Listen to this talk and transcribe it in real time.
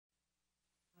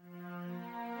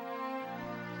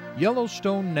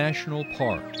Yellowstone National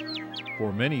Park.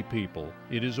 For many people,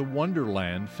 it is a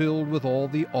wonderland filled with all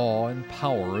the awe and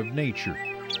power of nature.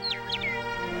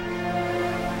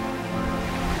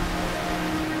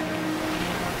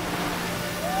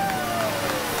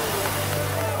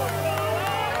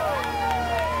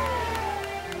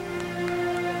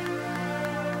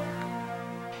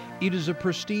 It is a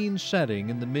pristine setting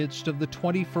in the midst of the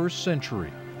 21st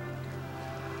century.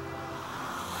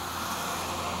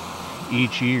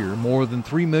 Each year, more than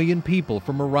 3 million people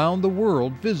from around the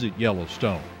world visit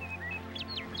Yellowstone.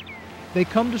 They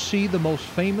come to see the most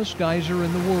famous geyser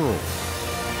in the world.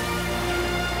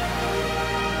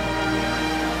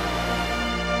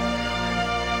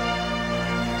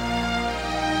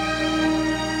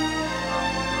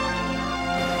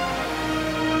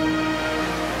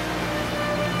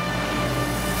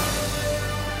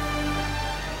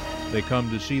 They come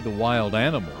to see the wild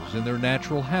animals in their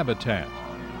natural habitat.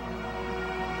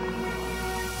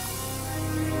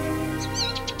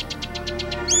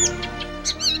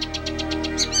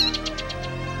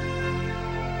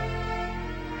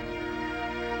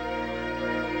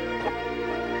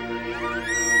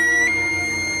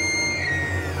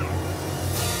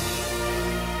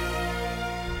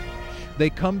 They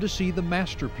come to see the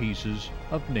masterpieces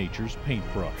of nature's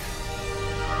paintbrush.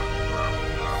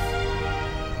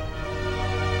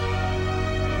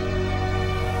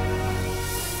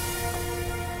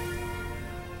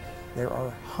 There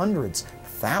are hundreds,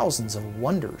 thousands of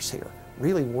wonders here,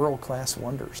 really world-class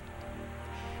wonders.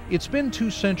 It's been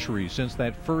 2 centuries since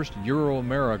that first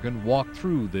Euro-American walked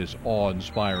through this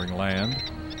awe-inspiring land.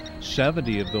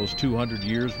 70 of those 200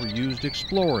 years were used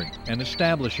exploring and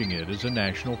establishing it as a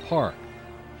national park.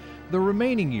 The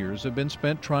remaining years have been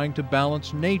spent trying to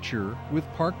balance nature with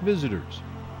park visitors.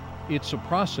 It's a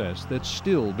process that's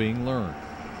still being learned.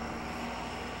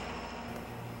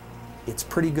 It's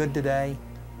pretty good today,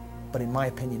 but in my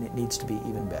opinion, it needs to be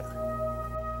even better.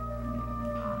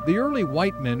 The early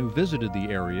white men who visited the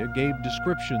area gave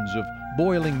descriptions of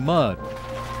boiling mud,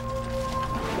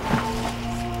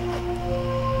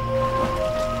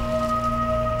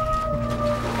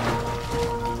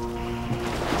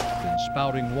 and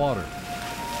spouting water.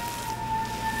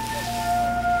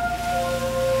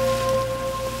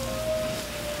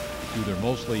 To their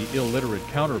mostly illiterate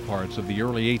counterparts of the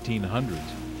early 1800s,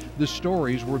 the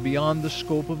stories were beyond the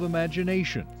scope of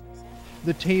imagination.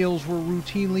 The tales were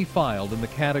routinely filed in the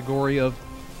category of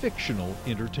fictional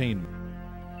entertainment.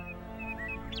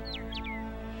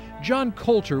 John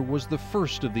Coulter was the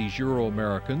first of these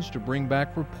Euro-Americans to bring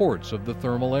back reports of the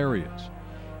thermal areas.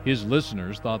 His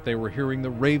listeners thought they were hearing the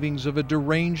ravings of a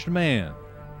deranged man.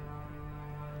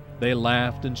 They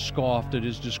laughed and scoffed at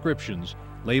his descriptions,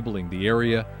 labeling the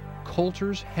area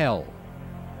Coulter's Hell.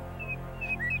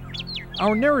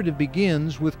 Our narrative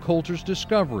begins with Coulter's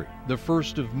discovery, the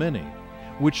first of many,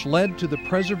 which led to the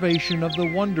preservation of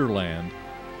the wonderland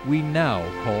we now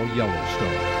call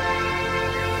Yellowstone.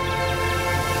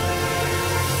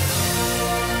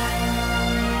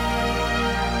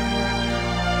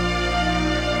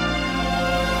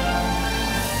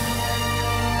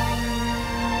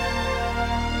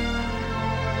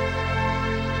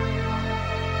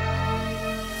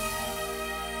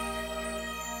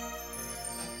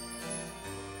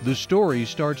 The story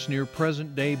starts near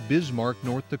present-day Bismarck,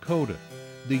 North Dakota.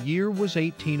 The year was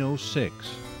 1806.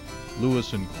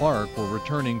 Lewis and Clark were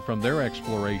returning from their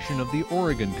exploration of the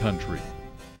Oregon country.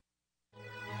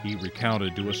 He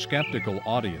recounted to a skeptical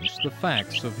audience the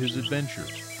facts of his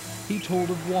adventures. He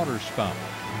told of waterspouts,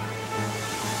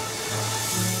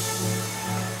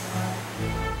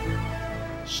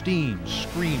 steam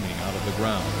screaming out of the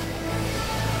ground,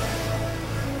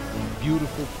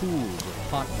 beautiful pools of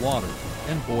hot water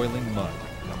and boiling mud.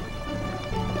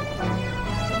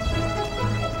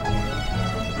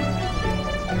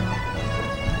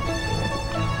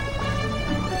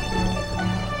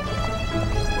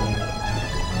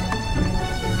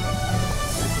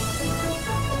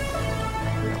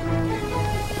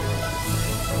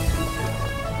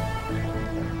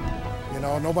 You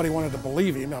know, nobody wanted to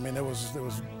believe him. I mean, it was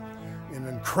an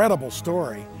incredible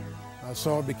story.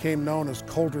 So it became known as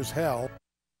Coulter's Hell.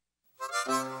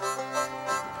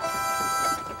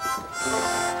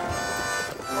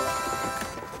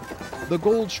 The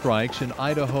gold strikes in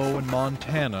Idaho and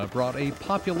Montana brought a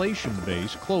population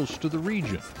base close to the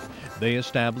region. They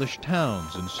established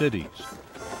towns and cities.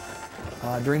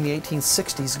 During the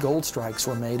 1860s, gold strikes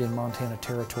were made in Montana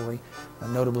Territory,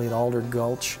 notably at Alder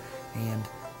Gulch and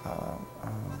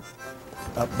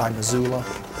up by Missoula.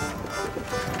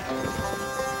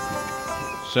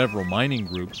 Several mining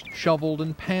groups shoveled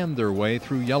and panned their way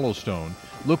through Yellowstone,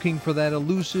 looking for that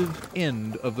elusive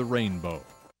end of the rainbow.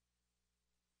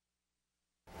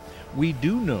 We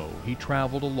do know he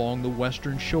traveled along the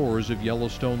western shores of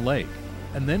Yellowstone Lake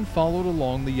and then followed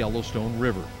along the Yellowstone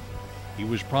River. He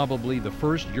was probably the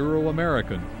first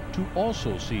Euro-American to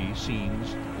also see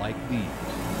scenes like these.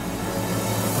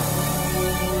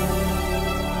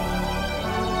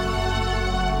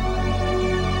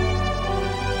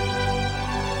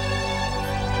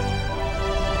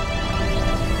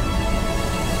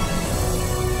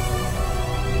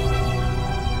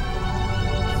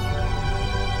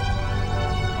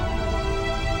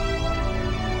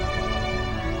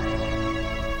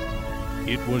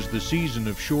 It was the season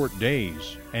of short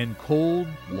days and cold,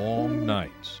 long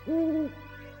nights.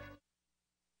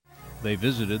 They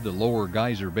visited the lower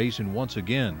geyser basin once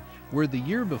again, where the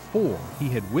year before he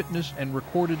had witnessed and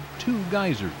recorded 2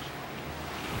 geysers.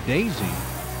 Daisy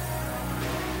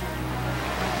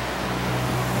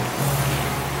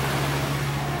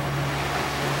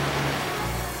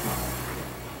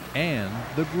and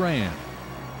the Grand.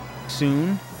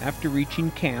 Soon after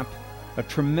reaching camp, a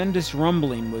tremendous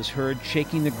rumbling was heard,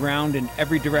 shaking the ground in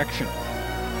every direction.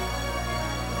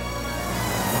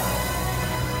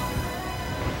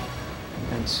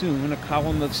 And soon a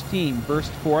column of steam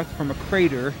burst forth from a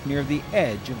crater near the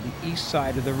edge of the east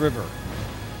side of the river.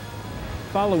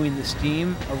 Following the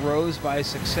steam arose by a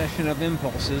succession of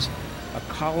impulses a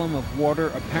column of water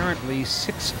apparently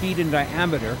 6 feet in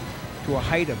diameter to a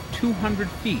height of 200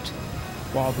 feet,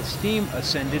 while the steam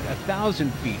ascended 1,000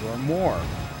 feet or more.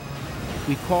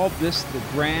 We called this the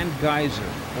Grand Geyser,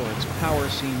 for its power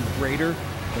seemed greater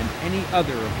than any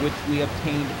other of which we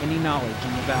obtained any knowledge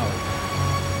in the valley.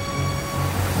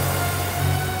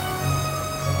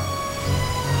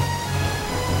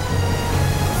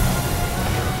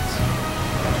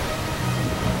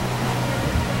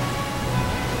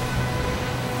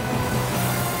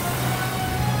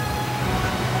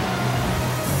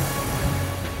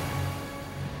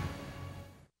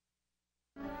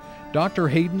 Dr.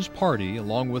 Hayden's party,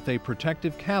 along with a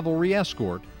protective cavalry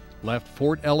escort, left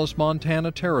Fort Ellis,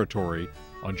 Montana Territory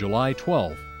on July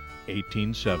 12,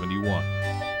 1871.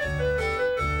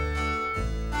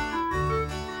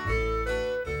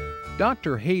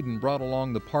 Dr. Hayden brought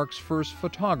along the park's first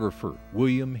photographer,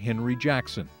 William Henry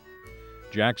Jackson.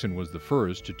 Jackson was the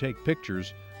first to take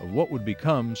pictures of what would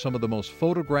become some of the most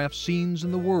photographed scenes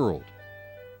in the world.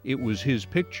 It was his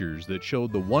pictures that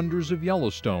showed the wonders of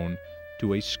Yellowstone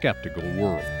to a skeptical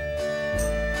world.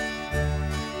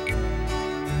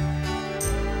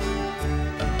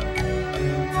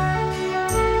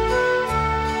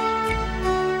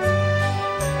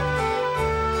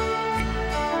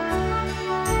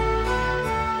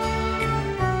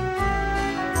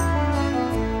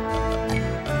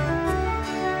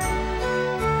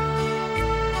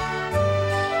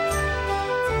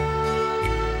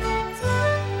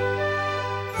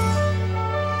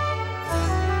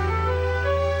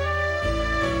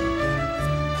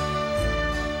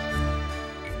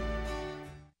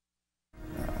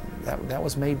 That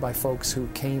was made by folks who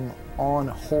came on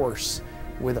a horse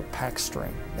with a pack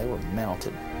string. They were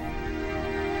mounted.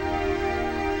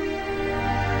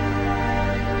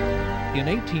 In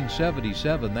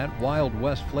 1877, that Wild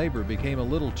West flavor became a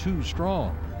little too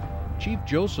strong. Chief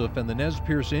Joseph and the Nez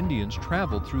Perce Indians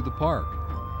traveled through the park.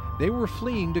 They were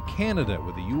fleeing to Canada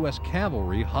with the U.S.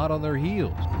 cavalry hot on their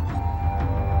heels.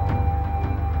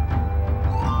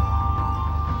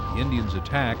 The Indians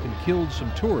attacked and killed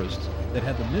some tourists that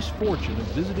had the misfortune of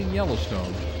visiting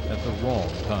Yellowstone at the wrong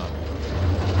time.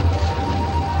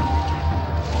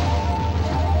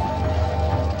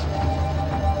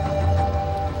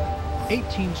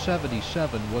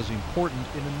 (1877) was important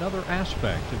in another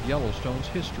aspect of Yellowstone's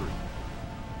history.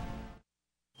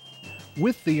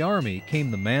 With the Army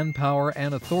came the manpower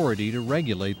and authority to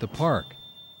regulate the park.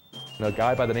 A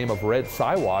guy by the name of Red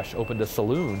Siwash opened a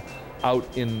saloon out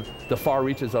in the far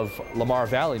reaches of Lamar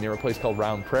Valley near a place called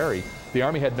Round Prairie. The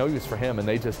Army had no use for him, and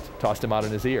they just tossed him out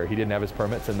in his ear. He didn't have his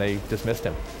permits, and they dismissed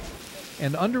him.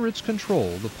 And under its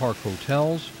control, the park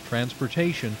hotels,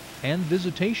 transportation, and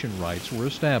visitation rights were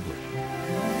established.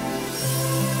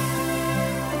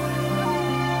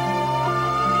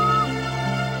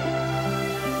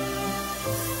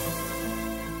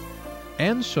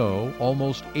 And so,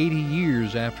 almost 80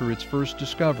 years after its first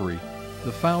discovery,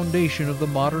 the foundation of the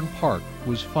modern park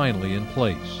was finally in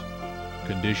place.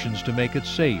 Conditions to make it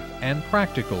safe and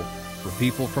practical for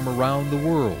people from around the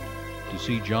world to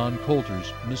see John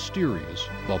Coulter's mysterious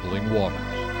bubbling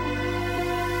waters.